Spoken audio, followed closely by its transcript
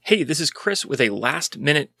Hey, this is Chris with a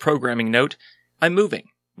last-minute programming note. I'm moving.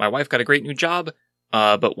 My wife got a great new job,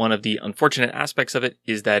 but one of the unfortunate aspects of it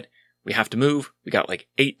is that we have to move. We got like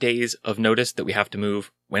 8 days of notice that we have to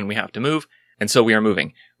move when we have to move, and so we are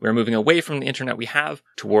moving. We are moving away from the internet we have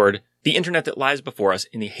toward the internet that lies before us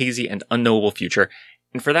in the hazy and unknowable future,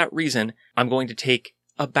 and for that reason, I'm going to take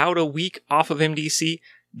about a week off of MDC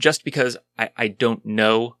just because I don't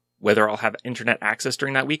know whether I'll have internet access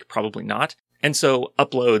during that week. Probably not. And so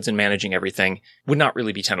uploads and managing everything would not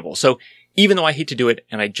really be tenable. So even though I hate to do it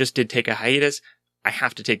and I just did take a hiatus, I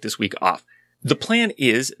have to take this week off. The plan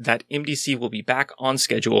is that MDC will be back on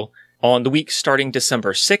schedule on the week starting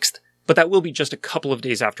December 6th, but that will be just a couple of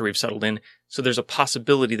days after we've settled in. So there's a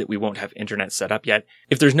possibility that we won't have internet set up yet.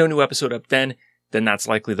 If there's no new episode up then that's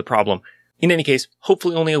likely the problem. In any case,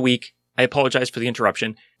 hopefully only a week. I apologize for the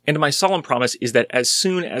interruption. And my solemn promise is that as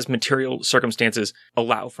soon as material circumstances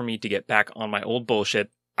allow for me to get back on my old bullshit,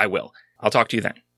 I will. I'll talk to you then.